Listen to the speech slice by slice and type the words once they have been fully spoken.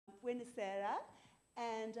Buonasera,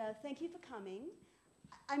 and thank you for coming.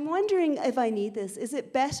 I'm wondering if I need this. Is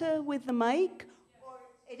it better with the mic? Or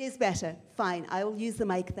it is better. Fine, I will use the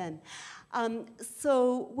mic then.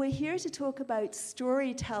 So we're here to talk about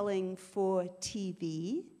storytelling for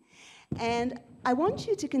TV. And I want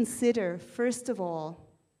you to consider, first of all,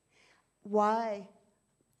 why.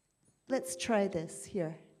 Let's try this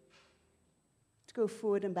here. To go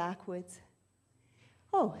forward and backwards.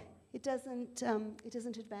 Oh, it doesn't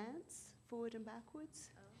advance forward and backwards.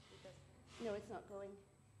 Oh, it doesn't. No, it's not going.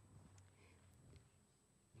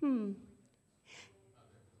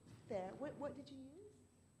 There. What did you use?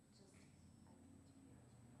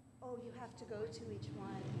 Oh, you have to go to each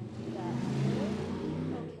one and do that.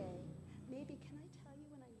 Okay. Maybe can I tell you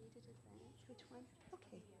when I need it advance? Which one?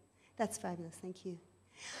 Okay. That's fabulous. Thank you.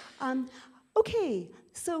 Okay,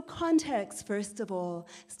 so context, first of all,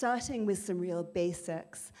 starting with some real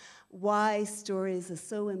basics. Why stories are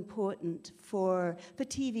so important for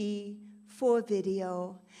TV, for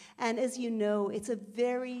video. And as you know, it's a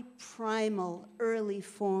very primal, early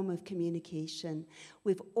form of communication.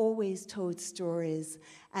 We've always told stories,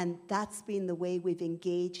 and that's been the way we've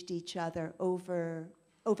engaged each other over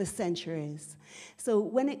centuries. So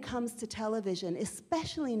when it comes to television,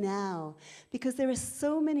 especially now, because there are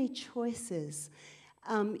so many choices,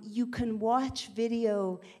 you can watch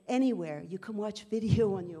video anywhere. You can watch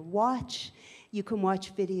video on your watch, you can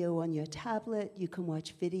watch video on your tablet, you can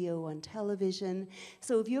watch video on television.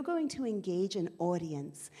 So if you're going to engage an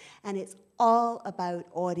audience, and it's all about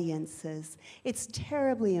audiences, it's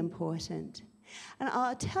terribly important. And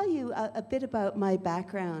I'll tell you a bit about my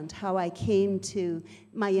background, how I came to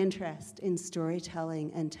my interest in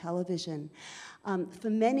storytelling and television. For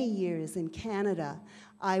many years in Canada,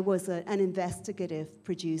 I was an investigative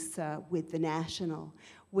producer with The National,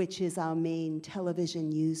 which is our main television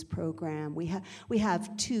news program. We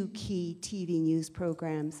have two key TV news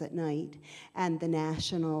programs at night, and The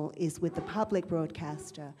National is with the public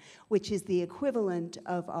broadcaster, which is the equivalent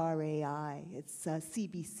of RAI. It's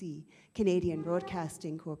CBC, Canadian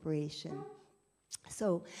Broadcasting Corporation.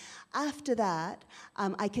 So after that,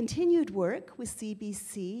 I continued work with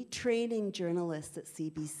CBC, training journalists at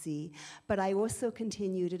CBC, but I also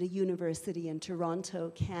continued at a university in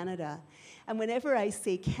Toronto, Canada. And whenever I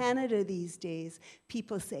say Canada these days,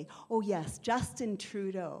 people say, oh yes, Justin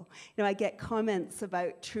Trudeau. You know, I get comments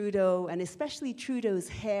about Trudeau, and especially Trudeau's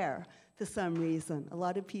hair for some reason. A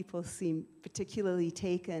lot of people seem particularly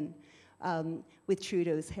taken with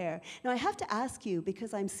Trudeau's hair. Now I have to ask you,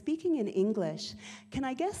 because I'm speaking in English, can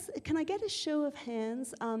I get a show of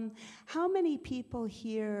hands? How many people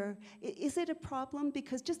here, is it a problem?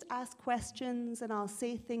 Because just ask questions and I'll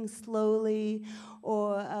say things slowly,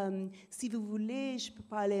 or si vous voulez, je peux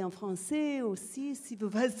parler en français aussi, si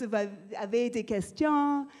vous avez des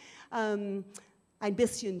questions. Ein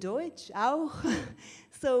bisschen Deutsch auch.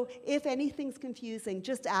 So if anything's confusing,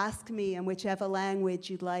 just ask me in whichever language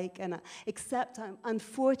you'd like. And except,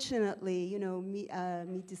 unfortunately, you know, mi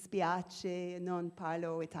dispiace, non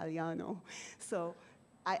parlo italiano. So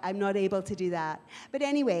I'm not able to do that. But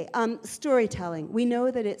anyway, storytelling. We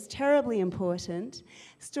know that it's terribly important.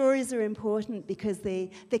 Stories are important because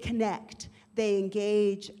they connect. They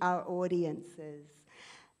engage our audiences.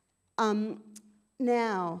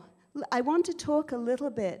 Now, I want to talk a little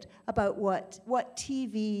bit about what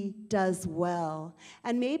TV does well.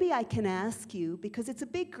 And maybe I can ask you, because it's a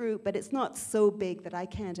big group, but it's not so big that I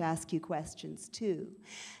can't ask you questions too.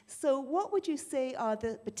 So what would you say are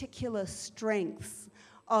the particular strengths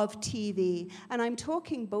of TV? And I'm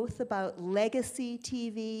talking both about legacy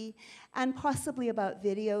TV and possibly about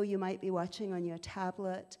video you might be watching on your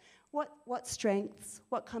tablet. What strengths?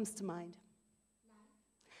 What comes to mind?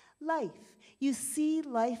 Life. You see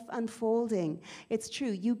life unfolding. It's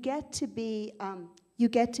true. You get to be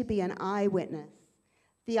an eyewitness.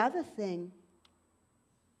 The other thing.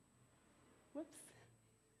 Whoops.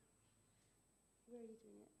 Where are you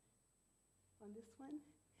doing it? On this one?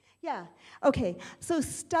 Yeah. Okay. So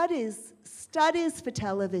studies for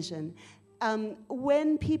television.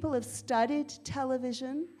 When people have studied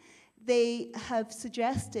television, they have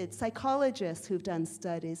suggested, psychologists who've done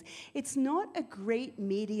studies, it's not a great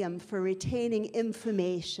medium for retaining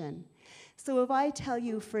information. So if I tell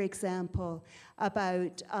you, for example,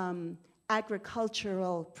 about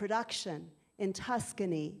agricultural production in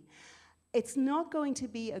Tuscany, it's not going to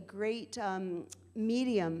be a great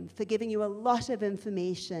medium for giving you a lot of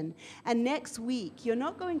information. And next week, you're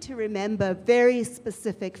not going to remember very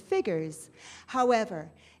specific figures. However,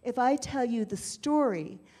 if I tell you the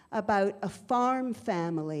story about a farm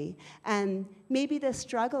family, and maybe they're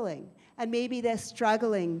struggling, And maybe they're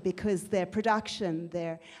struggling because their production,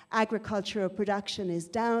 their agricultural production is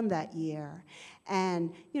down that year.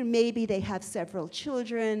 And maybe they have several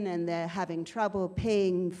children and they're having trouble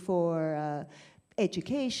paying for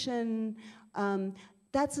education.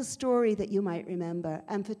 That's a story that you might remember.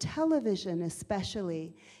 And for television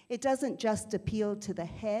especially, it doesn't just appeal to the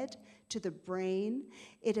head, to the brain,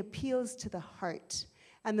 it appeals to the heart.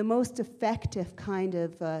 And the most effective kind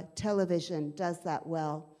of television does that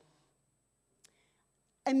well.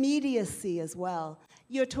 Immediacy as well.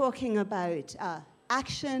 You're talking about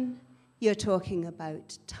action, you're talking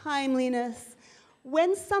about timeliness.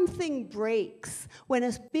 When something breaks, when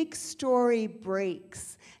a big story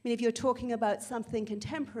breaks, I mean, if you're talking about something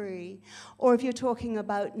contemporary, or if you're talking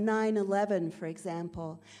about 9/11, for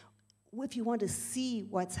example, if you want to see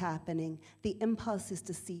what's happening, the impulse is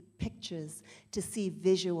to see pictures, to see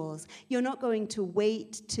visuals. You're not going to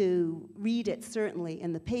wait to read it, certainly,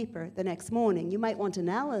 in the paper the next morning. You might want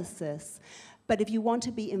analysis, but if you want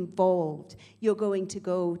to be involved, you're going to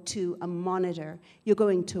go to a monitor. You're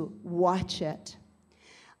going to watch it.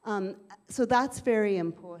 So that's very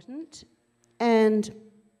important. And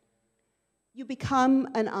you become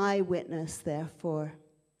an eyewitness, therefore.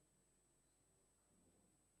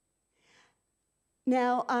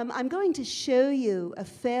 Now, I'm going to show you a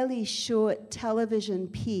fairly short television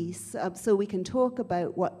piece so we can talk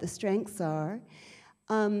about what the strengths are.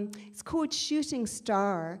 It's called Shooting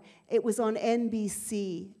Star. It was on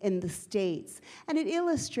NBC in the States, and it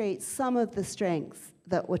illustrates some of the strengths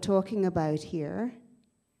that we're talking about here.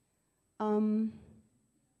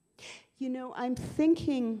 I'm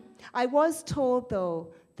thinking, I was told,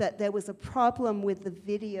 though, that there was a problem with the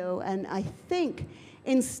video, and I think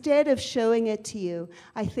instead of showing it to you,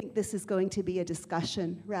 I think this is going to be a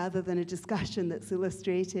discussion rather than a discussion that's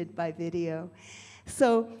illustrated by video.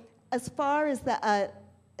 So as far as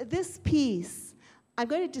this piece, I'm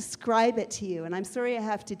going to describe it to you, and I'm sorry I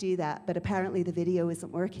have to do that, but apparently the video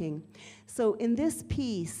isn't working. So in this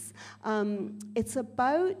piece, it's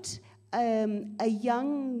about a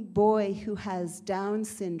young boy who has Down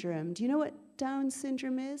syndrome. Do you know what Down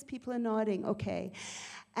syndrome is? People are nodding, okay.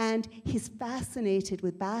 And he's fascinated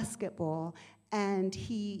with basketball, and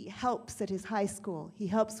he helps at his high school. He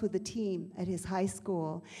helps with the team at his high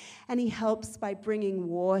school. And he helps by bringing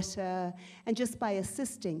water and just by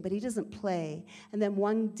assisting, but he doesn't play. And then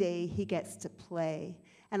one day he gets to play.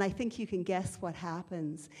 And I think you can guess what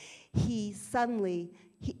happens. He suddenly,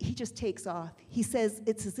 he just takes off. He says,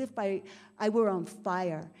 it's as if I were on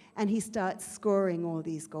fire. And he starts scoring all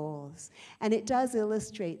these goals. And it does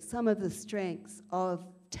illustrate some of the strengths of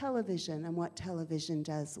television and what television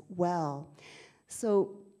does well.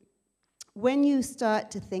 So when you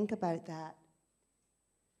start to think about that,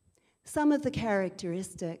 some of the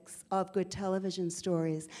characteristics of good television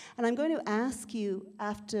stories, and I'm going to ask you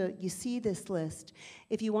after you see this list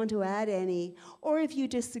if you want to add any, or if you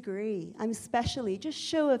disagree. I'm especially, just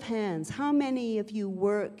show of hands, how many of you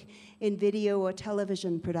work in video or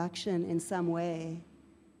television production in some way?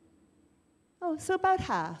 Oh, so about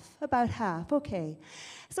half, okay.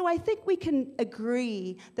 So I think we can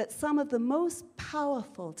agree that some of the most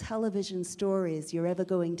powerful television stories you're ever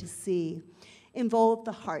going to see involve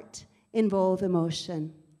the heart, involve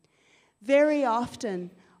emotion. Very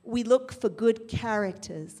often, we look for good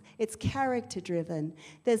characters. It's character-driven.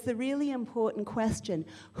 There's the really important question,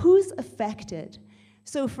 who's affected?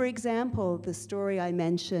 So, for example, the story I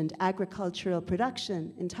mentioned, agricultural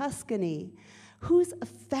production in Tuscany, who's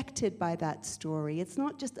affected by that story? It's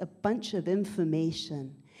not just a bunch of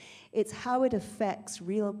information. It's how it affects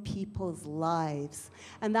real people's lives.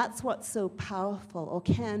 And that's what's so powerful, or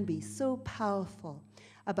can be so powerful,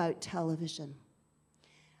 about television.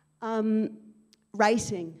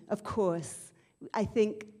 Writing, of course. I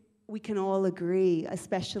think we can all agree,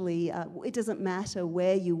 especially, it doesn't matter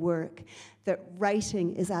where you work, that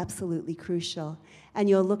writing is absolutely crucial. And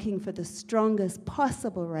you're looking for the strongest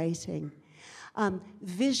possible writing.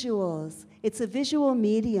 Visuals, it's a visual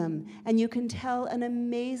medium, and you can tell an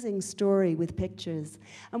amazing story with pictures.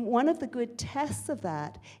 And one of the good tests of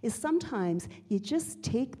that is sometimes you just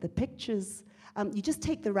take the pictures, you just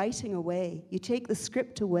take the writing away, you take the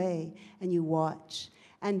script away, and you watch.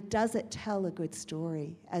 And does it tell a good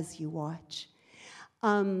story as you watch?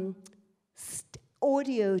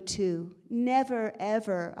 Audio too. Never,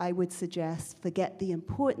 ever, I would suggest, forget the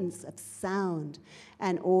importance of sound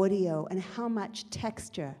and audio and how much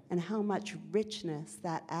texture and how much richness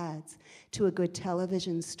that adds to a good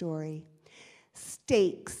television story.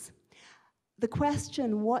 Stakes. The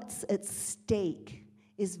question, what's at stake,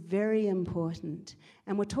 is very important.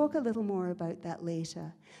 And we'll talk a little more about that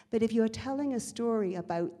later. But if you're telling a story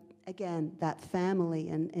about again, that family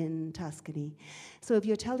in Tuscany. So if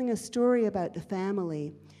you're telling a story about the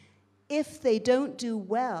family, if they don't do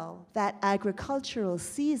well that agricultural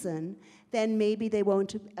season, then maybe they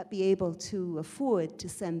won't be able to afford to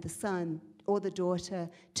send the son or the daughter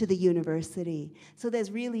to the university. So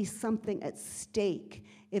there's really something at stake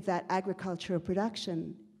if that agricultural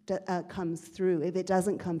production comes through, if it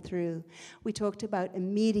doesn't come through. We talked about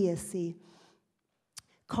immediacy,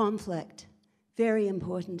 conflict, very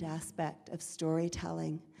important aspect of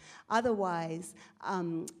storytelling. Otherwise,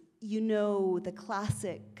 you know the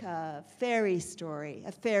classic fairy story,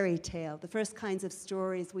 a fairy tale, the first kinds of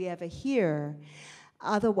stories we ever hear.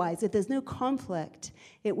 Otherwise, if there's no conflict,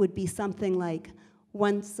 it would be something like,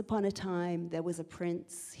 once upon a time, there was a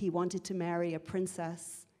prince. He wanted to marry a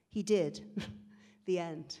princess. He did. The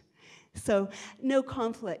end. So no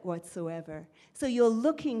conflict whatsoever. So you're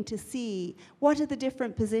looking to see what are the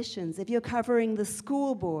different positions. If you're covering the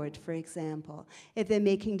school board, for example, if they're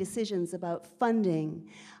making decisions about funding,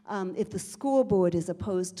 if the school board is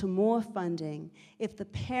opposed to more funding, if the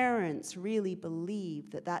parents really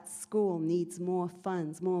believe that that school needs more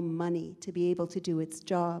funds, more money to be able to do its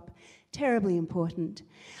job, terribly important.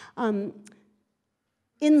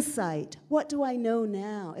 Insight, what do I know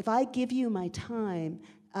now? If I give you my time,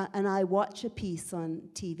 and I watch a piece on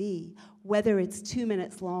TV, whether it's 2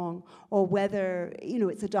 minutes long or whether,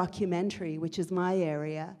 it's a documentary, which is my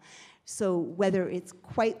area, so whether it's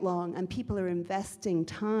quite long and people are investing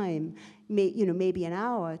time, maybe an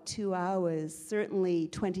hour, 2 hours, certainly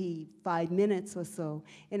 25 minutes or so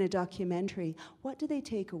in a documentary, what do they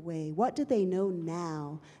take away? What do they know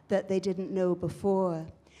now that they didn't know before?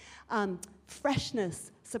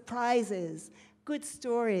 Freshness, surprises, good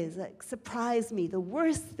stories that surprise me. The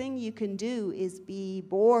worst thing you can do is be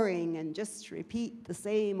boring and just repeat the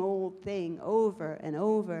same old thing over and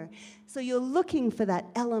over. So you're looking for that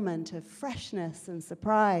element of freshness and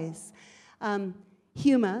surprise.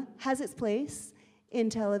 Humor has its place in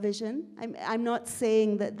television. I'm not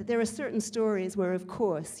saying that there are certain stories where, of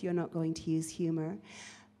course, you're not going to use humor,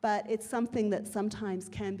 but it's something that sometimes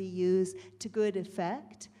can be used to good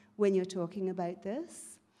effect when you're talking about this.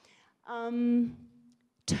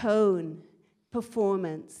 Tone,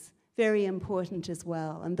 performance, very important as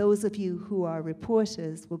well. And those of you who are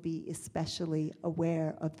reporters will be especially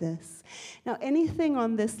aware of this. Now, anything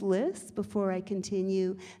on this list, before I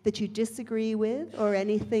continue, that you disagree with, or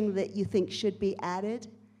anything that you think should be added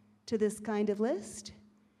to this kind of list?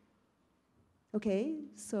 Okay,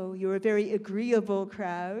 so you're a very agreeable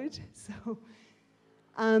crowd.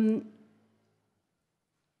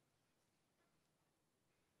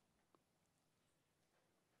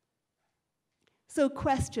 So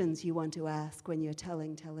questions you want to ask when you're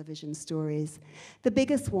telling television stories. The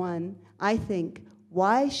biggest one, I think,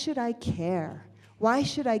 why should I care? Why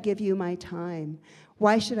should I give you my time?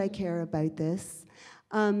 Why should I care about this?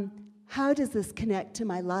 How does this connect to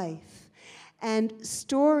my life? And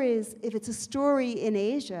stories, if it's a story in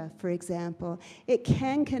Asia, for example, it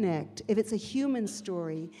can connect. If it's a human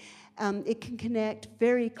story, it can connect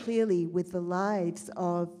very clearly with the lives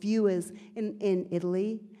of viewers in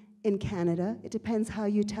Italy, in Canada. It depends how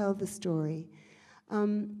you tell the story.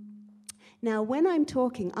 Now, when I'm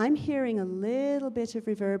talking, I'm hearing a little bit of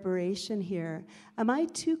reverberation here. Am I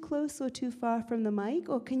too close or too far from the mic?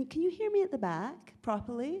 Or can you hear me at the back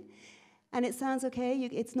properly? And it sounds okay?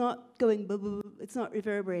 It's not going, it's not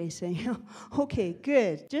reverberating. Okay,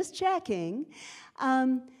 good. Just checking.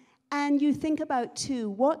 And you think about,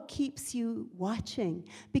 too, what keeps you watching?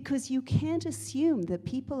 Because you can't assume that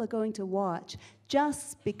people are going to watch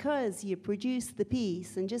just because you produce the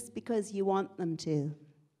piece and just because you want them to.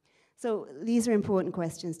 So these are important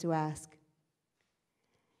questions to ask.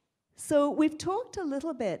 So we've talked a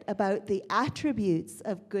little bit about the attributes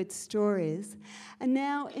of good stories, and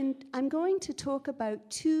now I'm going to talk about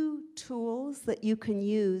 2 tools that you can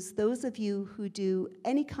use, those of you who do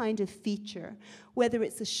any kind of feature, whether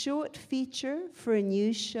it's a short feature for a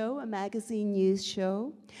news show, a magazine news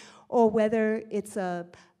show, or whether it's a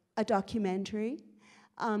documentary.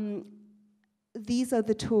 These are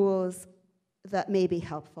the tools that may be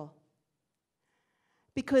helpful.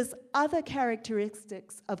 Because other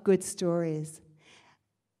characteristics of good stories,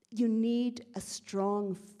 you need a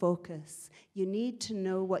strong focus. You need to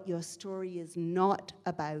know what your story is not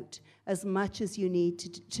about as much as you need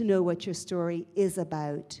to know what your story is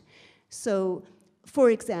about. So, for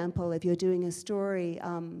example, if you're doing a story,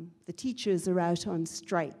 the teachers are out on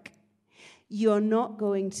strike, you're not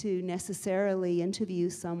going to necessarily interview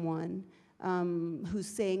someone who's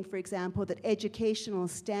saying, for example, that educational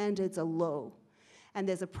standards are low. And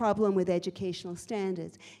there's a problem with educational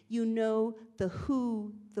standards. You know the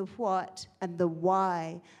who the what and the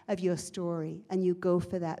why of your story, and you go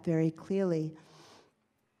for that very clearly.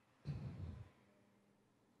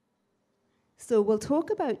 So we'll talk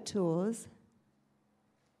about tools.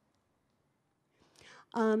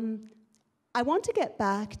 I want to get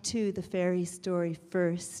back to the fairy story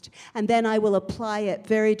first, and then I will apply it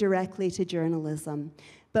very directly to journalism.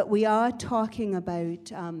 But we are talking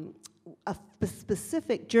about a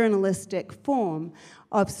specific journalistic form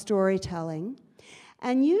of storytelling.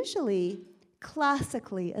 And usually,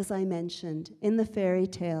 classically, as I mentioned, in the fairy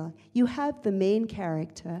tale, you have the main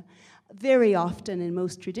character. Very often in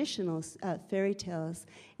most traditional fairy tales,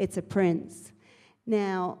 it's a prince.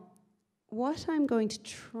 Now, what I'm going to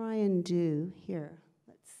try and do here,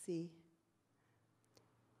 let's see.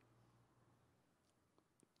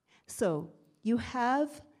 So, you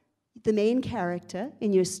have the main character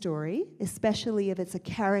in your story, especially if it's a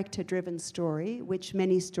character-driven story, which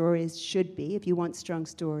many stories should be if you want strong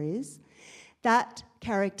stories. That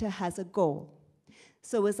character has a goal.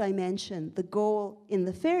 So as I mentioned, the goal in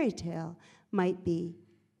the fairy tale might be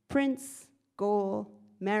prince, goal,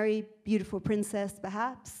 marry beautiful princess,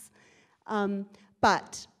 perhaps.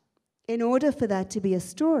 But in order for that to be a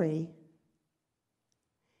story,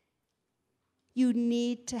 you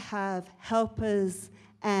need to have helpers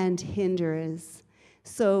and hinderers.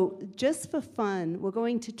 So just for fun, we're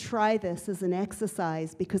going to try this as an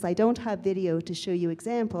exercise because I don't have video to show you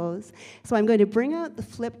examples. So I'm going to bring out the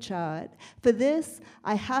flip chart. For this,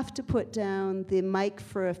 I have to put down the mic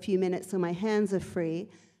for a few minutes so my hands are free.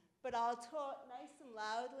 But I'll talk nice and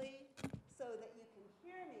loudly so that you can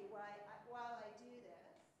hear me while I do this.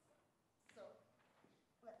 So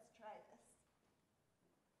let's try this.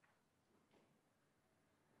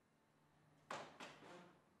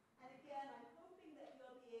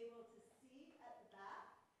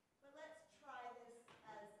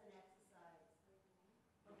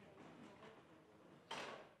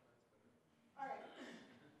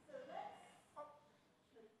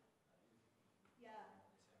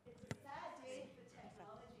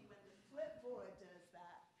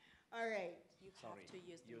 All right. You have to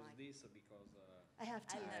use the mic. This because I have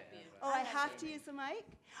to. I have to use the mic?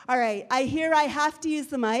 All right. I hear I have to use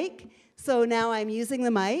the mic, so now I'm using the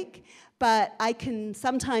mic, but I can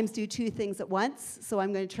sometimes do two things at once, so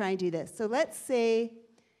I'm going to try and do this. So let's say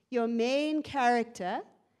your main character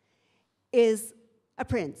is a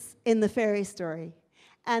prince in the fairy story,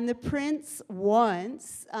 and the prince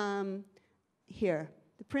wants, the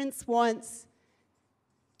prince wants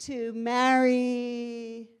to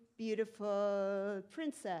marry beautiful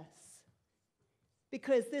princess,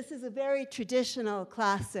 because this is a very traditional,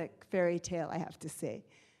 classic fairy tale, I have to say.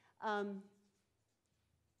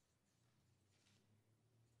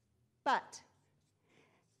 But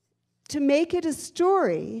to make it a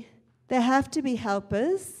story, there have to be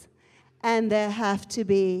helpers and there have to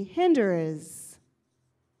be hinderers.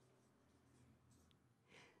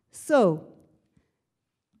 So,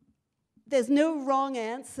 there's no wrong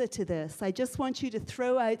answer to this. I just want you to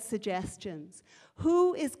throw out suggestions.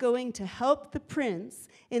 Who is going to help the prince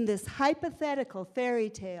in this hypothetical fairy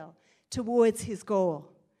tale towards his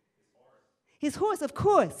goal? His horse, of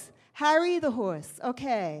course. Harry the horse.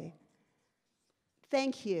 Okay.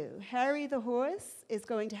 Thank you. Harry the horse is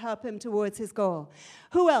going to help him towards his goal.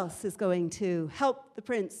 Who else is going to help the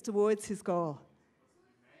prince towards his goal?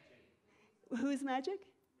 Who's magic?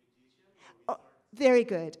 Oh, very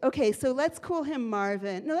good. Okay, so let's call him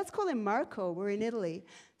Marvin. No, let's call him Marco. We're in Italy.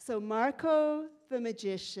 So Marco the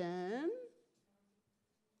magician.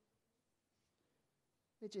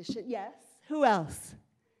 Magician, yes. Who else?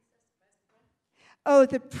 Oh,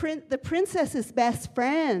 the princess's best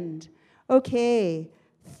friend. Okay,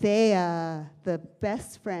 Thea, the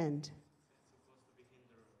best friend.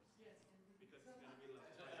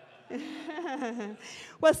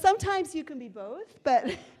 Well, sometimes you can be both, but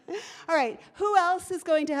all right. Who else is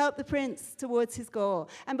going to help the prince towards his goal?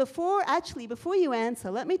 And before you answer,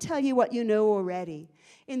 let me tell you what you know already.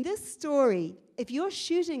 In this story, if you're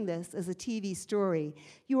shooting this as a TV story,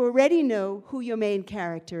 you already know who your main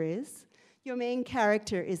character is. Your main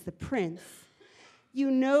character is the prince.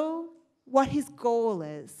 You know what his goal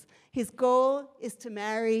is. His goal is to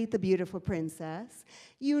marry the beautiful princess.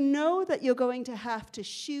 You know that you're going to have to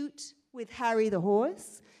shoot with Harry the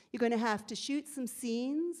horse. You're going to have to shoot some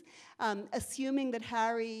scenes. Assuming that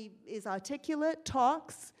Harry is articulate,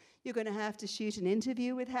 talks, you're going to have to shoot an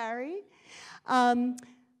interview with Harry.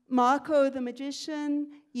 Marco the magician,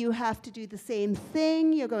 you have to do the same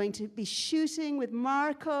thing. You're going to be shooting with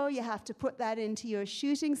Marco. You have to put that into your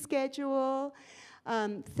shooting schedule.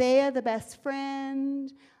 Thea, the best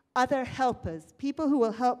friend, other helpers, people who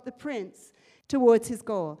will help the prince towards his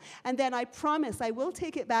goal. And then I promise I will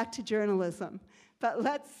take it back to journalism. But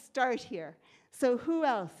let's start here. So who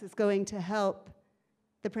else is going to help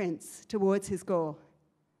the prince towards his goal?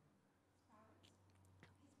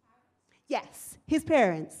 Yes, his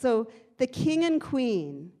parents. So the king and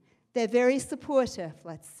queen, they're very supportive,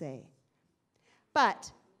 let's say.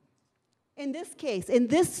 But in this case, in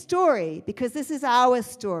this story, because this is our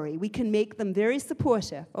story, we can make them very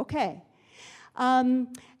supportive. Okay.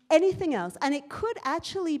 Anything else? And it could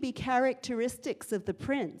actually be characteristics of the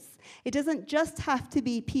prince. It doesn't just have to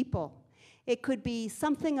be people. It could be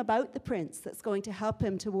something about the prince that's going to help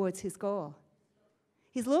him towards his goal.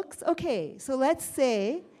 His looks? Okay, so let's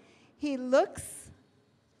say he looks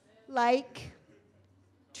like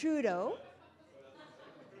Trudeau.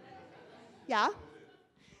 Yeah?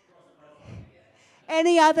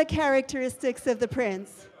 Any other characteristics of the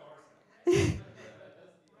prince?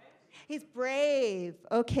 He's brave.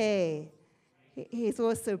 Okay. He's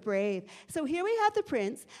also brave. So here we have the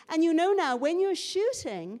prince. And you know now, when you're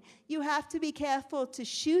shooting, you have to be careful to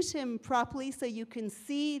shoot him properly so you can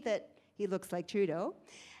see that he looks like Trudeau.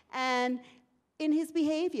 And in his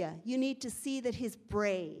behavior, you need to see that he's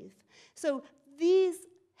brave. So these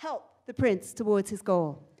help the prince towards his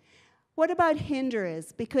goal. What about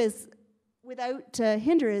hinderers? Because without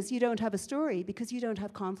hinderers, you don't have a story because you don't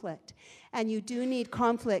have conflict. And you do need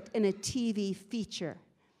conflict in a TV feature.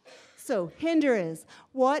 So, hinderers,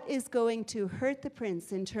 what is going to hurt the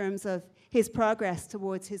prince in terms of his progress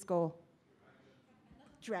towards his goal?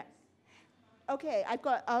 Okay,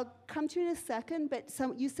 I'll come to you in a second, but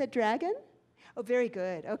you said dragon? Oh, very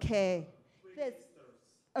good, okay.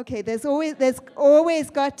 There's always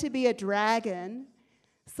got to be a dragon.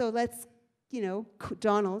 So let's,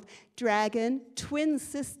 Donald, dragon, twin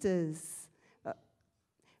sisters.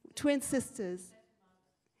 Twin sisters.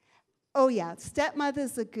 Oh, yeah,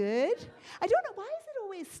 stepmothers are good. I don't know, why is it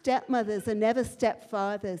always stepmothers and never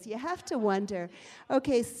stepfathers? You have to wonder.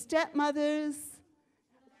 Okay, stepmothers.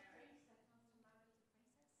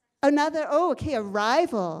 A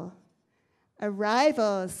rival. A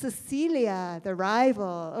rival, Cecilia, the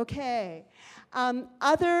rival. Okay.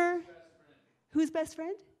 Who's best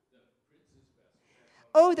friend?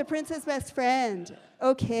 Oh, the prince's best friend.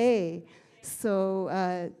 Okay.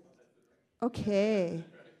 So, okay.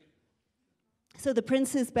 So the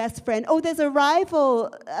prince's best friend. Oh, there's a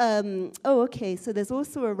rival. Okay. So there's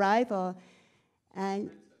also a rival. And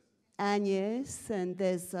Agnes, and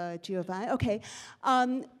there's Giovanni. Okay.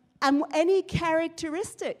 And any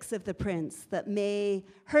characteristics of the prince that may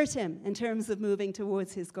hurt him in terms of moving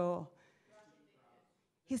towards his goal?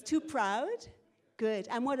 He's too proud? Good.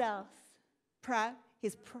 And what else?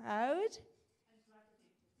 He's proud?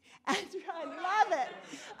 I love it.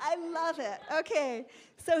 I love it. Okay.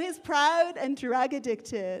 So he's proud and drug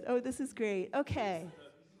addicted. Oh, this is great. Okay.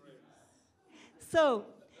 So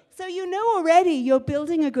you know already you're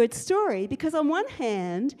building a good story because on one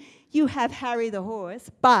hand, you have Harry the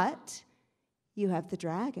horse, but you have the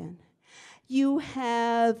dragon. You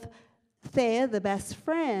have Thea, the best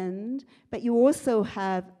friend, but you also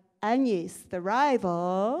have Agnes, the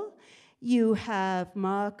rival. You have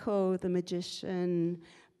Marco, the magician,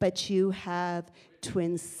 but you have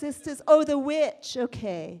twin sisters. Oh, the witch.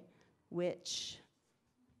 Okay. Witch.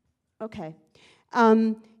 Okay.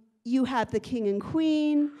 You have the king and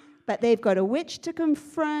queen, but they've got a witch to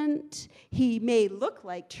confront. He may look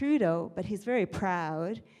like Trudeau, but he's very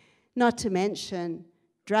proud, not to mention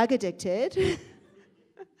drug addicted.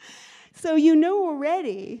 So you know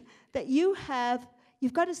already that you've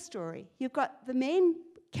got a story. You've got the main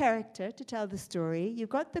character to tell the story. You've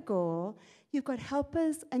got the goal. You've got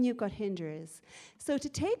helpers and you've got hinderers. So to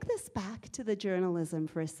take this back to the journalism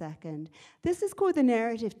for a second, this is called the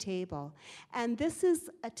narrative table. And this is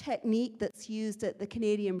a technique that's used at the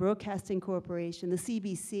Canadian Broadcasting Corporation, the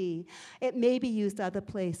CBC. It may be used other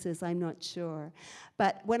places, I'm not sure.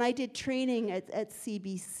 But when I did training at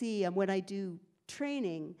CBC and when I do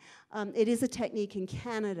training, it is a technique in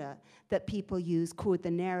Canada that people use called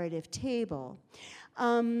the narrative table.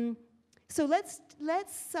 So let's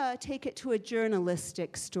take it to a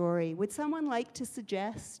journalistic story. Would someone like to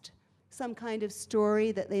suggest some kind of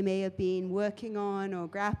story that they may have been working on or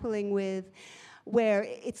grappling with where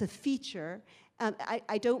it's a feature?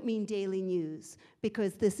 I don't mean daily news,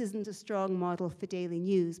 because this isn't a strong model for daily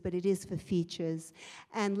news, but it is for features.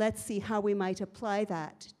 And let's see how we might apply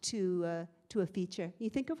that to a feature. You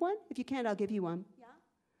think of one? If you can't, I'll give you one.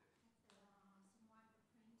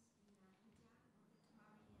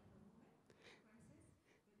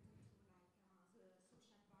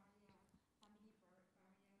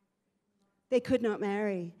 They could not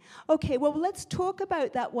marry. Okay, well, let's talk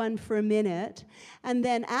about that one for a minute, and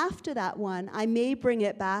then after that one, I may bring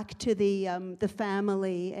it back to the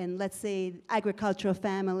family, and let's say agricultural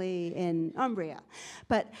family in Umbria.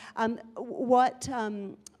 But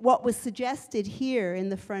what was suggested here in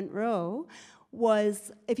the front row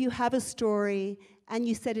was if you have a story, and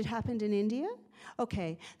you said it happened in India?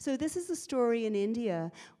 Okay, so this is a story in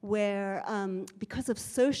India where, because of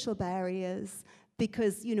social barriers,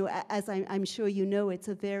 because, you know, as I'm sure you know, it's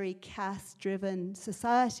a very caste-driven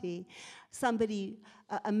society.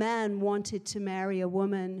 A man wanted to marry a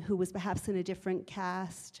woman who was perhaps in a different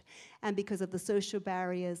caste, and because of the social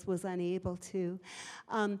barriers was unable to.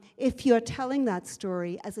 If you're telling that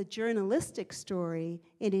story as a journalistic story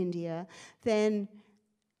in India, then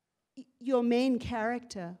your main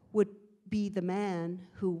character would be the man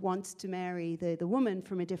who wants to marry the woman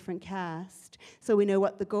from a different caste. So we know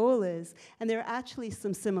what the goal is. And there are actually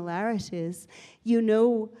some similarities. You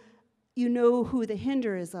know who the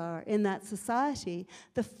Hindus are in that society.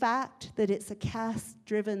 The fact that it's a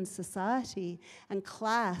caste-driven society and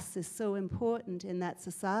class is so important in that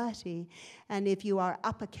society. And if you are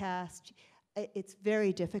upper caste, it's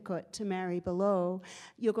very difficult to marry below.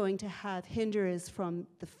 You're going to have Hindus from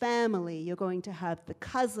the family. You're going to have the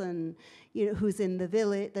cousin, you know, who's in the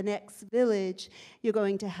village, the next village. You're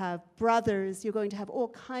going to have brothers. You're going to have all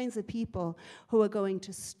kinds of people who are going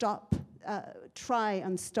to try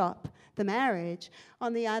and stop the marriage.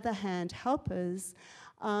 On the other hand, helpers,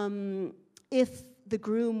 if the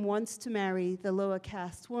groom wants to marry the lower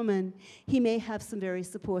caste woman, he may have some very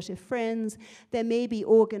supportive friends. There may be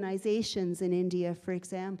organizations in India, for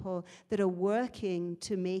example, that are working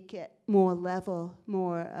to make it more level,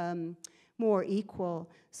 more equal,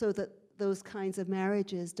 so that those kinds of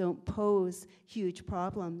marriages don't pose huge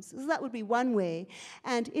problems. So that would be one way.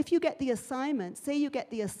 And if you get the assignment, say you get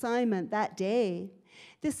the assignment that day,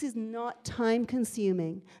 this is not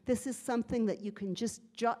time-consuming. This is something that you can just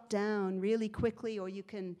jot down really quickly, or you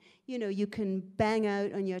can bang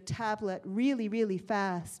out on your tablet really, really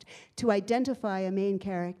fast to identify a main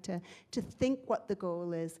character, to think what the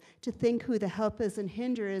goal is, to think who the helpers and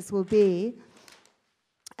hinderers will be.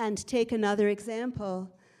 And take another example.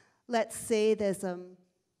 Let's say there's oh,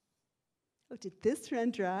 did this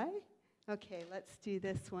run dry? Okay, let's do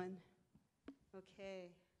this one. Okay.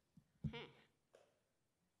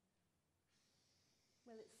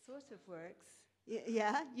 Well, it sort of works.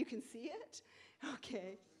 Yeah, you can see it?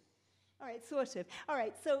 Okay. All right, sort of. All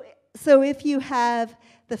right, so if you have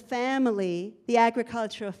the family, the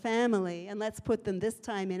agricultural family, and let's put them this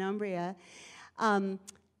time in Umbria,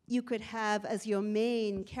 you could have as your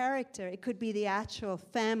main character, it could be the actual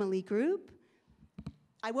family group.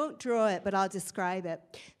 I won't draw it, but I'll describe it.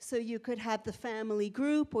 So you could have the family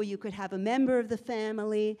group, or you could have a member of the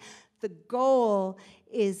family. The goal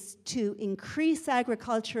is to increase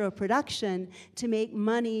agricultural production to make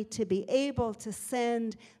money to be able to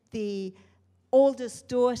send the oldest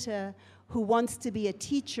daughter who wants to be a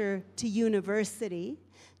teacher to university.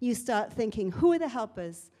 You start thinking, who are the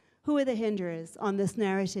helpers? Who are the hinderers on this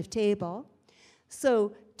narrative table?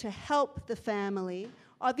 So to help the family,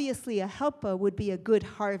 obviously a helper would be a good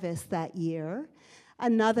harvest that year.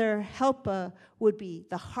 Another helper would be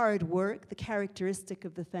the hard work, the characteristic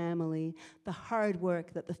of the family, the hard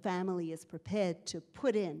work that the family is prepared to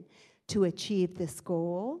put in to achieve this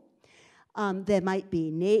goal. There might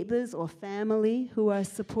be neighbors or family who are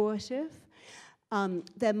supportive.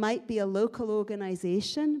 There might be a local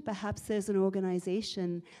organization. Perhaps there's an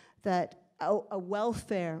organization a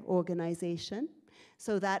welfare organization.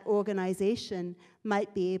 So that organization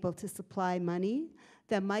might be able to supply money.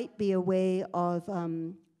 There might be a way of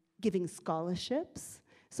giving scholarships.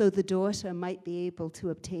 So the daughter might be able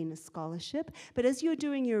to obtain a scholarship. But as you're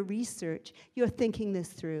doing your research, you're thinking this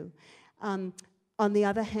through. On the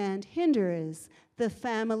other hand, hinderers, the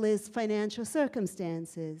family's financial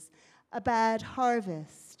circumstances, a bad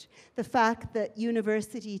harvest, the fact that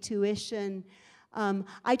university tuition,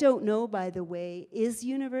 I don't know, by the way, is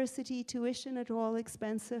university tuition at all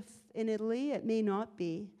expensive in Italy? It may not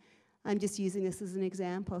be. I'm just using this as an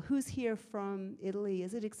example. Who's here from Italy?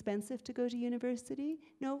 Is it expensive to go to university?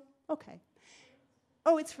 No? Okay.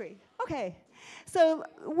 Oh, it's free. Okay. So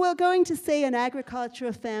we're going to say an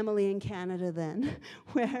agricultural family in Canada then,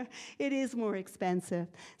 where it is more expensive.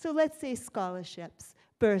 So let's say scholarships,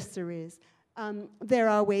 bursaries. There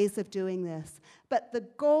are ways of doing this. But the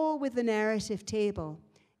goal with the narrative table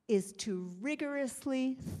is to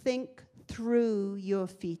rigorously think through your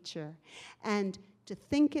feature and to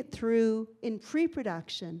think it through in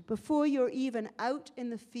pre-production, before you're even out in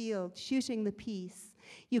the field shooting the piece,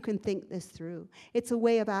 you can think this through. It's a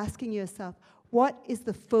way of asking yourself, what is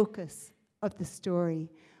the focus of the story?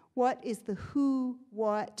 What is the who,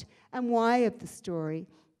 what, and why of the story?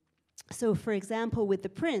 So, for example, with the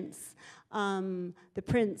prince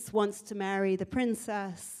wants to marry the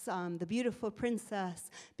princess, the beautiful princess,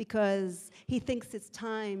 because he thinks it's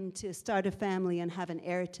time to start a family and have an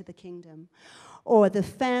heir to the kingdom. Or the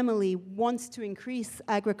family wants to increase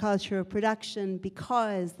agricultural production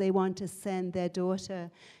because they want to send their daughter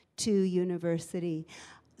to university.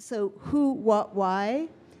 So who, what, why?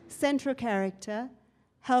 Central character,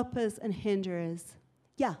 helpers and hinderers.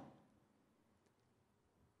 Yeah.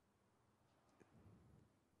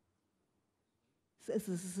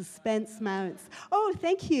 Suspense mounts. Oh,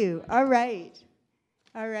 thank you. All right.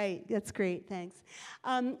 All right. That's great. Thanks.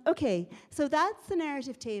 Okay. So that's the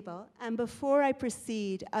narrative table. And before I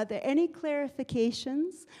proceed, are there any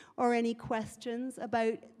clarifications or any questions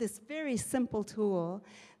about this very simple tool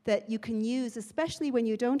that you can use, especially when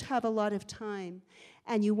you don't have a lot of time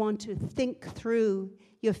and you want to think through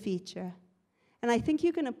your feature? And I think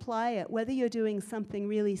you can apply it, whether you're doing something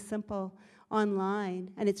really simple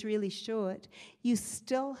online and it's really short, you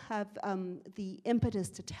still have the impetus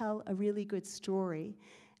to tell a really good story.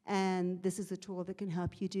 And this is a tool that can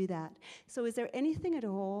help you do that. So is there anything at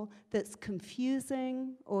all that's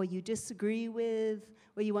confusing or you disagree with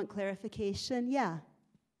or you want clarification? Yeah.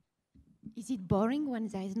 Is it boring when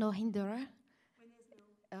there is no hinderer? When there's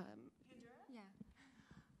no hinderer? Yeah.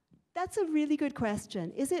 That's a really good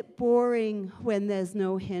question. Is it boring when there's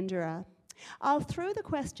no hinderer? I'll throw the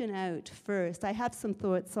question out first. I have some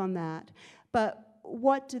thoughts on that. But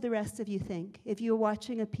what do the rest of you think? If you're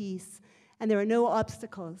watching a piece and there are no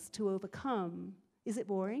obstacles to overcome, is it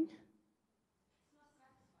boring?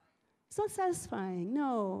 It's not satisfying,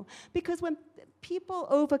 no. Because when people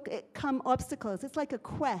overcome obstacles, it's like a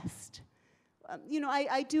quest.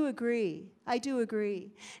 I do agree. I do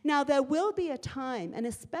agree. Now, there will be a time, and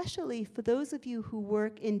especially for those of you who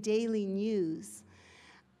work in daily news,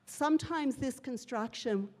 sometimes this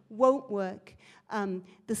construction won't work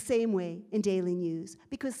the same way in daily news,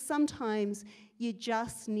 because sometimes you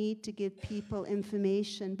just need to give people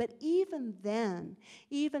information. But even then,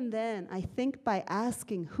 I think by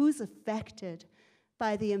asking who's affected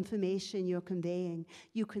by the information you're conveying,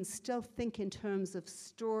 you can still think in terms of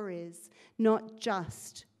stories, not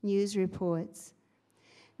just news reports.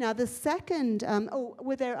 Now, the second,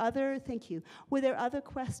 were there other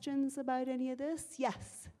questions about any of this?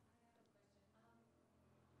 Yes.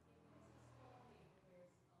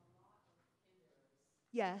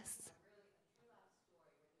 Yes.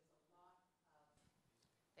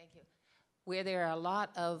 Thank you. Where there are a lot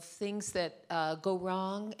of things that go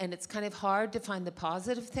wrong, and it's kind of hard to find the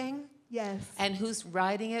positive thing. Yes. And who's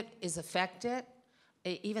writing it is affected.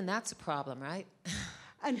 Even that's a problem, right?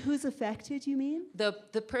 And who's affected, you mean? The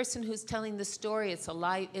person who's telling the story, it's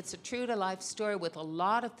a true to life story with a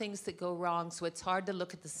lot of things that go wrong, so it's hard to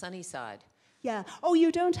look at the sunny side. Yeah. Oh,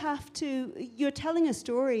 you don't have to. You're telling a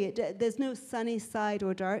story. There's no sunny side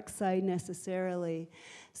or dark side necessarily.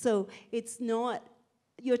 So it's not.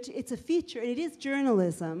 It's a feature, and it is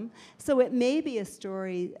journalism. So it may be a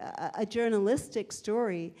story, a journalistic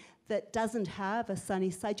story that doesn't have a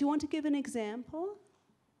sunny side. Do you want to give an example?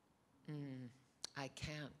 I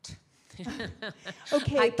can't.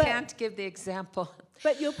 Okay, I can't give the example.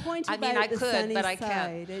 But your point about the sunny but I side,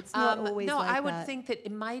 can't. It's not always no, like that. I would think that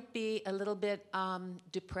it might be a little bit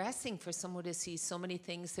depressing for someone to see so many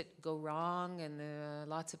things that go wrong and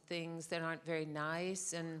lots of things that aren't very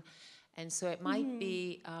nice, and so it might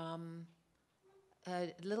be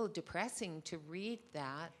a little depressing to read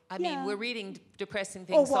that. I mean, we're reading depressing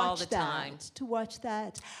things all the time. To watch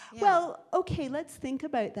that. Yeah. Well, okay, let's think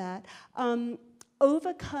about that.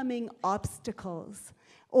 Overcoming obstacles,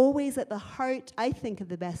 always at the heart, I think, of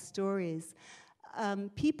the best stories.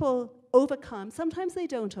 People overcome, sometimes they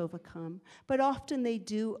don't overcome, but often they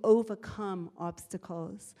do overcome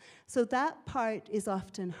obstacles. So that part is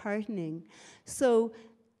often heartening. So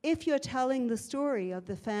if you're telling the story of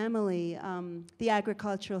the family, the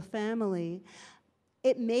agricultural family,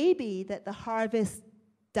 it may be that the harvest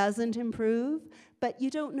doesn't improve, but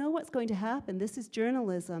you don't know what's going to happen. This is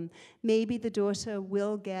journalism. Maybe the daughter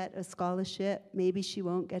will get a scholarship. Maybe she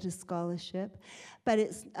won't get a scholarship. But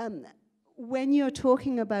it's when you're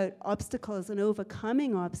talking about obstacles and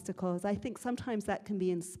overcoming obstacles, I think sometimes that can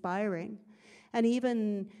be inspiring. And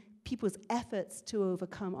even people's efforts to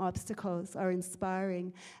overcome obstacles are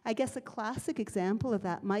inspiring. I guess a classic example of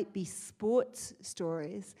that might be sports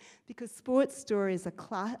stories, because sports stories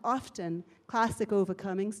are often classic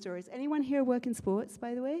overcoming stories. Anyone here work in sports,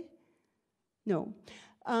 by the way? No.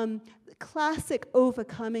 Classic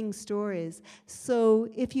overcoming stories. So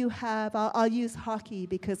if you have, I'll use hockey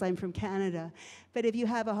because I'm from Canada, but if you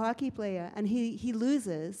have a hockey player and he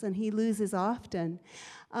loses, and he loses often,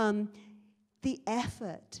 the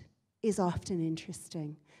effort is often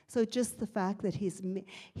interesting. So just the fact that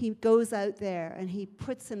he goes out there and he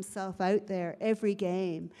puts himself out there every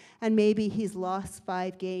game, and maybe he's lost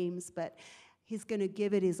 5 games, but he's going to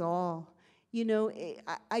give it his all. You know,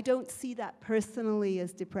 I don't see that personally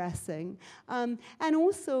as depressing. And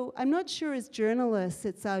also, I'm not sure as journalists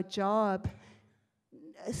it's our job.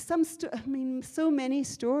 So many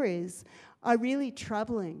stories are really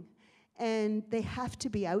troubling, and they have to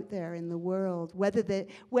be out there in the world,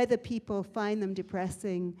 whether people find them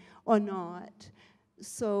depressing or not.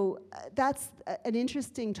 So that's an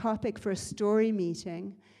interesting topic for a story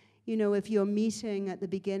meeting. You know, if you're meeting at the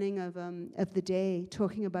beginning of the day,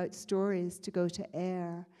 talking about stories to go to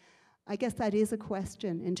air, I guess that is a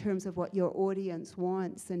question in terms of what your audience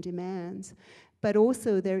wants and demands. But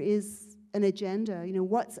also there is an agenda, you know,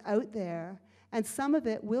 what's out there, and some of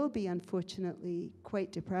it will be, unfortunately,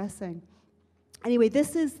 quite depressing. Anyway,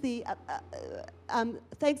 this is the,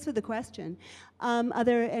 thanks for the question. Are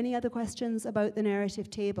there any other questions about the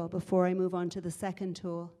narrative table before I move on to the second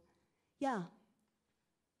tool? Yeah.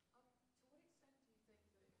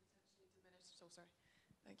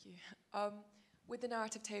 Thank you. With the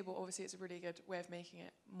narrative table, obviously it's a really good way of making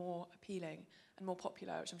it more appealing and more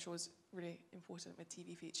popular, which I'm sure is really important with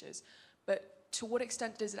TV features. But to what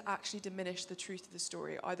extent does it actually diminish the truth of the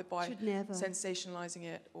story, either by sensationalizing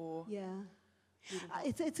it or... Yeah.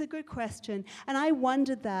 It's a good question. And I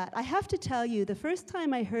wondered that. I have to tell you, the first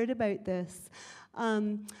time I heard about this,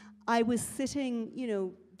 I was sitting, you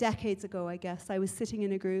know, decades ago, I guess, I was sitting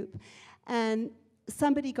in a group, and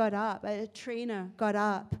somebody got up, a trainer got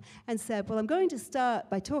up and said, well, I'm going to start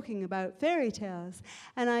by talking about fairy tales.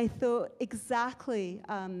 And I thought exactly,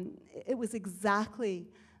 it was exactly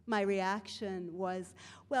my reaction was,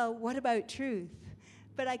 well, what about truth?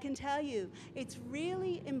 But I can tell you, it's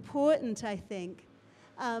really important, I think.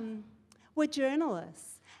 We're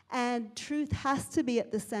journalists, and truth has to be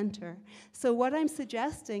at the center. So what I'm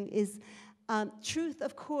suggesting is truth,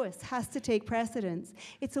 of course, has to take precedence.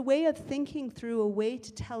 It's a way of thinking through a way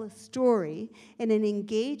to tell a story in an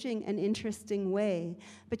engaging and interesting way,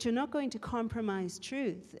 but you're not going to compromise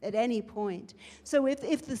truth at any point. So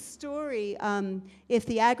if the story, if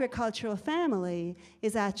the agricultural family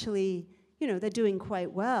is actually, you know, they're doing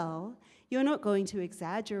quite well, you're not going to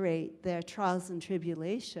exaggerate their trials and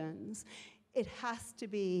tribulations. It has to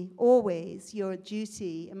be always your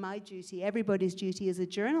duty, and my duty, everybody's duty as a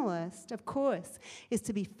journalist, of course, is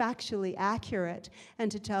to be factually accurate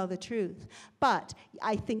and to tell the truth. But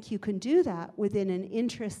I think you can do that within an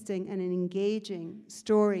interesting and an engaging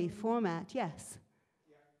story format. Yes?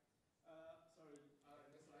 Yeah. Sorry,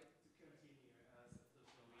 I'd just like to continue as a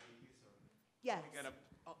social media user. Yes.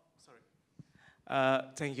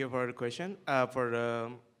 Thank you for the question.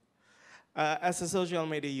 As a social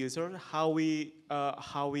media user, how we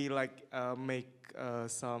make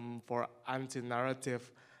some for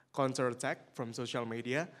anti-narrative counterattack from social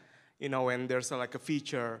media. You know, when there's like a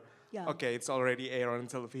feature, okay, it's already aired on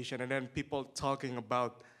television, and then people talking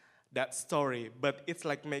about that story, but it's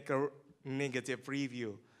like make a negative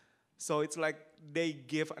review. So it's like they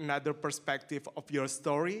give another perspective of your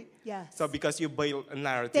story. Yes. So because you build a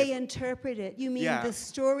narrative. They interpret it. You mean the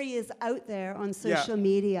story is out there on social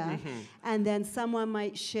media, and then someone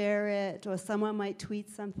might share it, or someone might tweet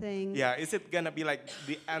something. Yeah, is it gonna be like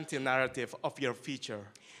the anti-narrative of your feature?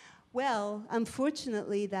 Well,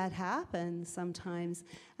 unfortunately, that happens sometimes.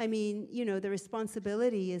 I mean, you know, the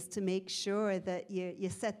responsibility is to make sure that you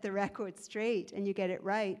set the record straight and you get it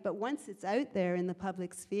right. But once it's out there in the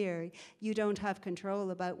public sphere, you don't have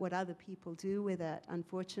control about what other people do with it,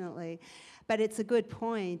 unfortunately. But it's a good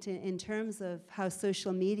point in terms of how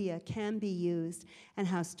social media can be used and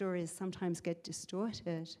how stories sometimes get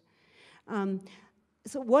distorted.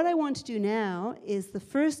 So what I want to do now is the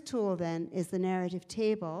first tool then is the narrative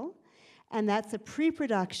table. And that's a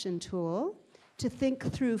pre-production tool to think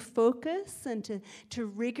through focus and to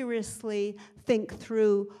rigorously think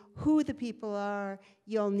through who the people are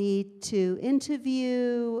you'll need to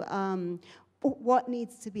interview, what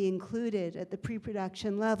needs to be included at the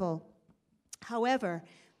pre-production level. However,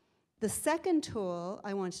 the second tool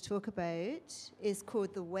I want to talk about is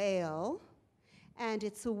called the whale, and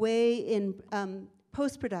it's a way in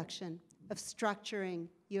post-production of structuring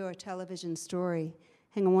your television story.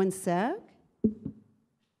 Hang on one sec.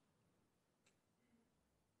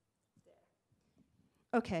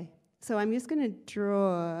 Okay, so I'm just going to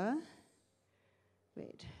draw,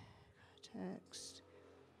 wait, text.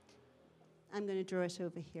 I'm going to draw it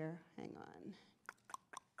over here. Hang on.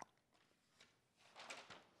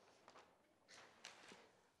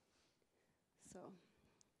 So,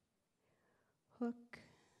 hook,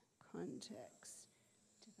 context,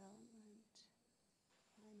 development,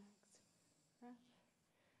 climax, ref,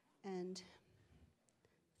 and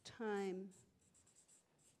time,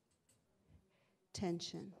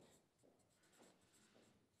 tension.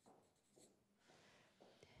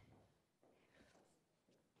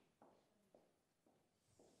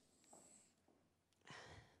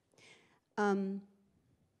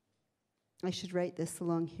 I should write this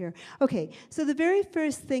along here. Okay, so the very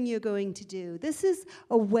first thing you're going to do, this is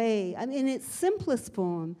a way, I mean, in its simplest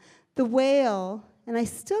form, the whale, and I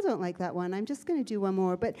still don't like that one, I'm just going to do one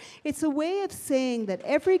more, but it's a way of saying that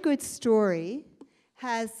every good story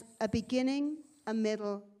has a beginning, a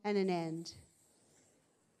middle, and an end.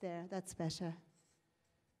 There, that's better.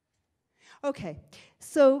 Okay,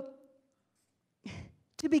 so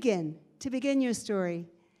to begin your story,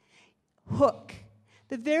 hook.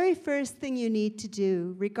 The very first thing you need to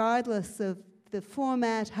do, regardless of the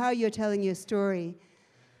format, how you're telling your story,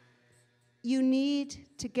 you need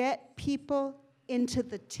to get people into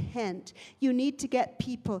the tent. You need to get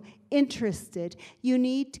people interested. You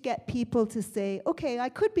need to get people to say, okay, I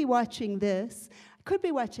could be watching this, I could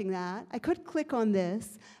be watching that, I could click on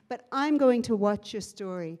this, but I'm going to watch your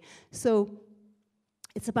story. So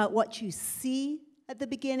it's about what you see at the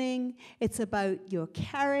beginning. It's about your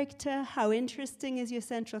character. How interesting is your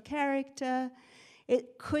central character?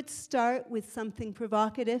 It could start with something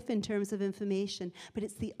provocative in terms of information, but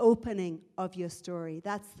it's the opening of your story.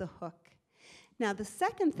 That's the hook. Now, the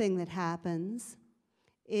second thing that happens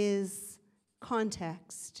is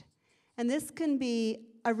context. And this can be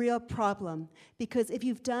a real problem, because if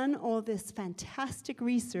you've done all this fantastic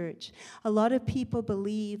research, a lot of people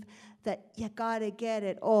believe that you gotta get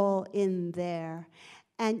it all in there.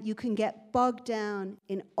 And you can get bogged down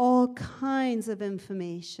in all kinds of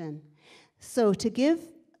information. So to give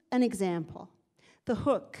an example, the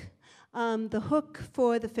hook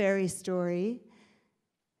for the fairy story,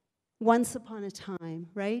 once upon a time,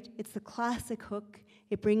 right? It's the classic hook.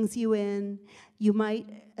 It brings you in. You might,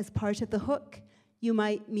 as part of the hook, you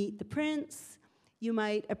might meet the prince. You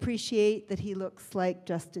might appreciate that he looks like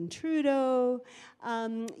Justin Trudeau.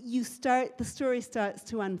 The story starts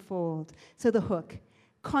to unfold. So the hook,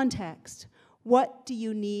 context. What do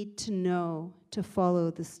you need to know to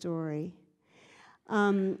follow the story?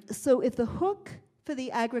 So if the hook for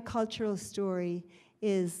the agricultural story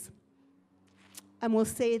is, and we'll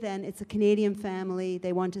say then it's a Canadian family,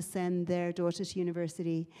 they want to send their daughter to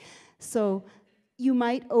university. So you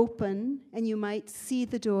might open and you might see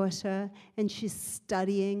the daughter and she's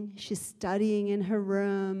studying in her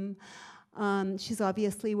room. She's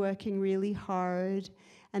obviously working really hard.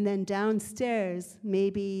 And then downstairs,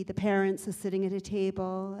 maybe the parents are sitting at a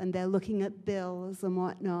table and they're looking at bills and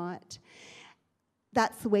whatnot.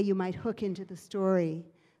 That's the way you might hook into the story.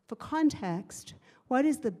 For context, what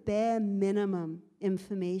is the bare minimum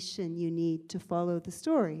information you need to follow the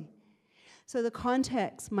story? So the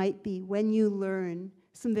context might be when you learn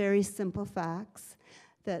some very simple facts,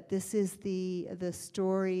 that this is the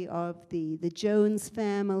story of the Jones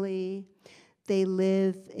family. They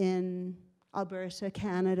live in Alberta,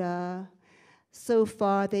 Canada. So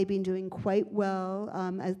far, they've been doing quite well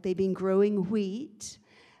as they've been growing wheat.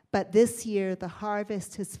 But this year, the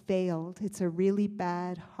harvest has failed. It's a really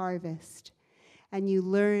bad harvest. And you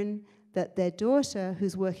learn that their daughter,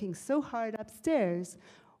 who's working so hard upstairs,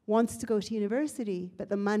 wants to go to university, but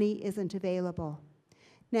the money isn't available.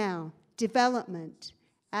 Now, development.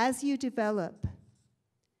 As you develop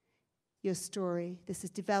your story, this is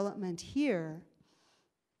development here,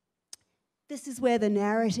 this is where the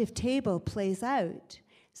narrative table plays out.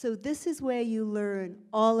 So this is where you learn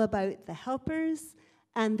all about the helpers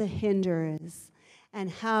and the hinderers and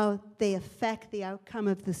how they affect the outcome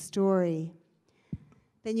of the story.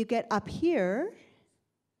 Then you get up here.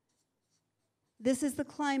 This is the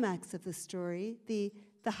climax of the story, the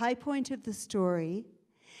high point of the story.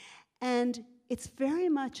 And it's very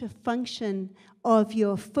much a function of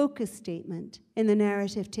your focus statement in the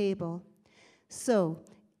narrative table. So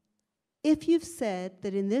if you've said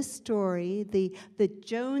that in this story, the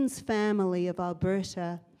Jones family of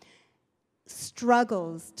Alberta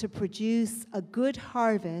struggles to produce a good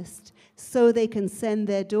harvest so they can send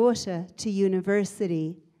their daughter to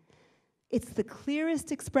university, It's the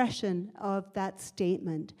clearest expression of that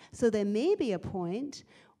statement. So there may be a point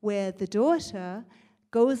where the daughter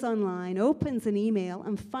goes online, opens an email,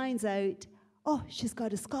 and finds out, oh, she's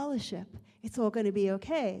got a scholarship. It's all going to be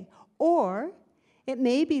okay. Or it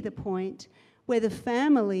may be the point where the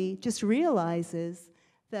family just realizes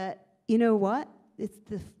that, you know what, it's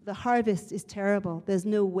the harvest is terrible. There's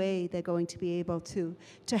no way they're going to be able to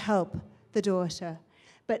help the daughter.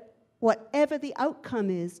 But whatever the outcome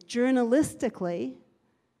is, journalistically,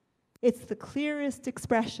 it's the clearest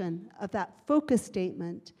expression of that focus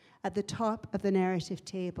statement at the top of the narrative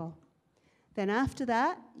table. Then after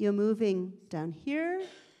that, you're moving down here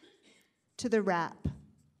to the wrap.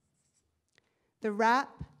 The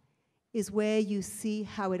wrap is where you see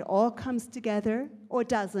how it all comes together, or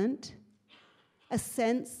doesn't, a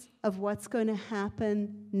sense of what's going to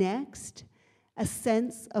happen next, a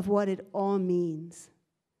sense of what it all means.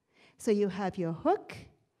 So you have your hook,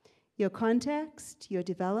 your context, your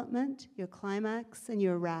development, your climax, and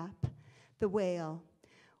your wrap, the whale.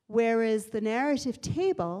 Whereas the narrative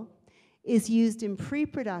table is used in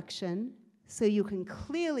pre-production, so you can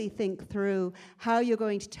clearly think through how you're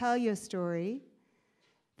going to tell your story.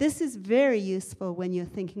 This is very useful when you're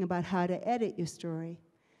thinking about how to edit your story,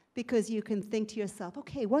 because you can think to yourself,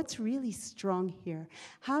 okay, what's really strong here?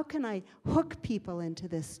 How can I hook people into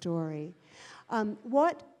this story?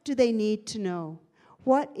 What do they need to know?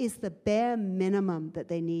 What is the bare minimum that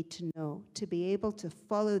they need to know to be able to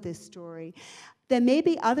follow this story? There may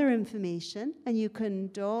be other information, and you can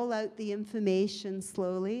dole out the information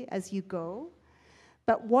slowly as you go.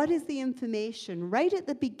 But what is the information right at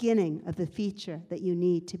the beginning of the feature that you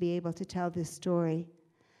need to be able to tell this story?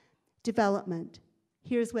 Development.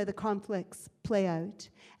 Here's where the conflicts play out.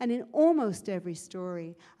 And in almost every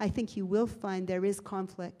story, I think you will find there is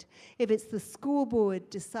conflict. If it's the school board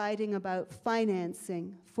deciding about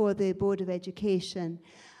financing for the Board of Education,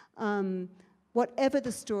 whatever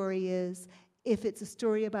the story is, if it's a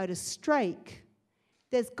story about a strike,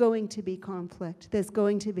 there's going to be conflict. There's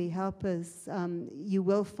going to be helpers. You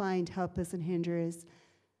will find helpers and hinderers.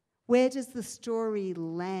 Where does the story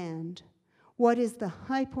land? What is the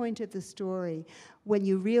high point of the story when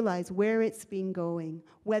you realize where it's been going,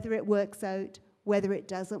 whether it works out, whether it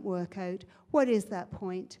doesn't work out? What is that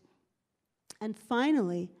point? And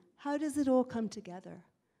finally, how does it all come together?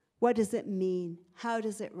 What does it mean? How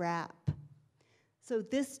does it wrap? So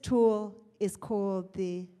this tool is called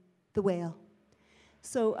the whale.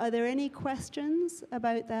 So are there any questions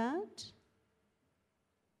about that?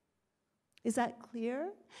 Is that clear?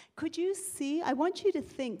 Could you see, I want you to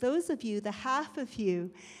think, those of you, the half of you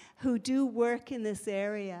who do work in this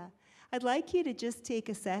area, I'd like you to just take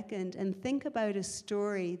a second and think about a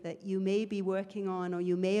story that you may be working on or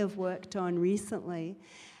you may have worked on recently,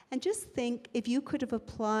 and just think if you could have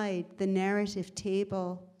applied the narrative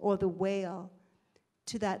table or the whale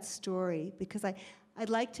to that story, because I'd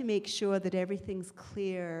like to make sure that everything's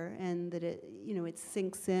clear and that it, it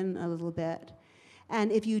sinks in a little bit. And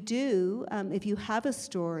if you do, if you have a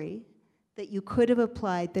story that you could have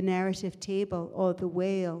applied the narrative table or the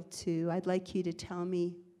whale to, I'd like you to tell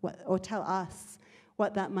me, or tell us,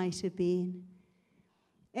 what that might have been.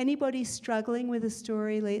 Anybody struggling with a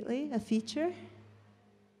story lately, a feature?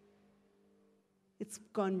 It's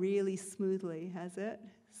gone really smoothly, has it?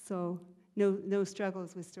 So no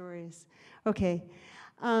struggles with stories. Okay.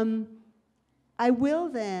 I will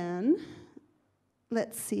then,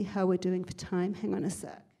 let's see how we're doing for time. Hang on a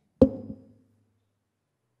sec.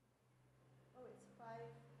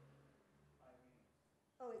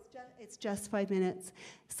 Oh, it's just 5 minutes.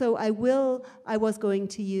 So I was going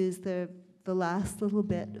to use the last little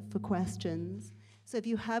bit for questions. So if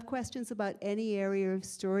you have questions about any area of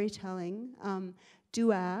storytelling,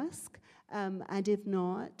 do ask. And if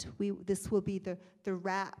not, this will be the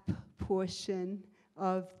wrap portion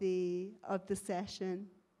of the session.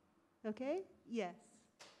 Okay? Yes.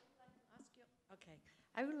 Okay.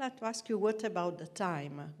 I would like to ask you, what about the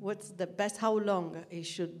time? What's the best, how long it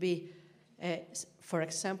should be, for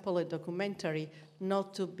example, a documentary,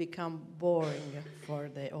 not to become boring for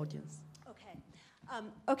the audience?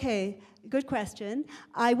 Okay, good question.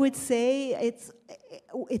 I would say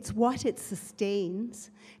it's what it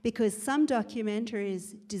sustains, because some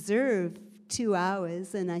documentaries deserve 2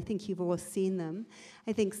 hours, and I think you've all seen them.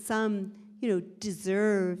 I think some,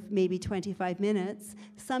 deserve maybe 25 minutes.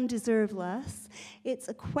 Some deserve less. It's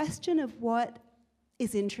a question of what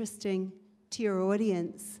is interesting to your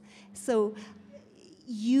audience. So,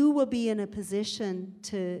 you will be in a position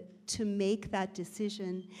to make that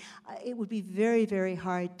decision. It would be very, very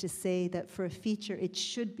hard to say that for a feature it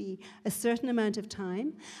should be a certain amount of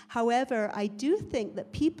time. However, I do think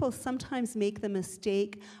that people sometimes make the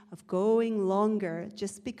mistake of going longer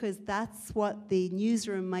just because that's what the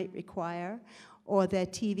newsroom might require or their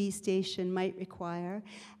TV station might require.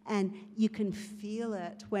 And you can feel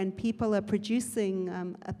it when people are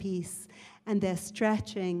producing a piece and they're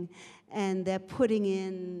stretching and they're putting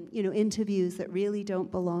in, interviews that really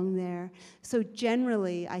don't belong there. So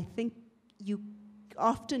generally, I think you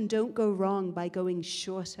often don't go wrong by going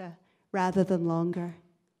shorter rather than longer.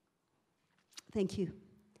 Thank you.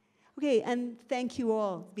 Okay, and thank you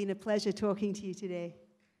all. It's been a pleasure talking to you today.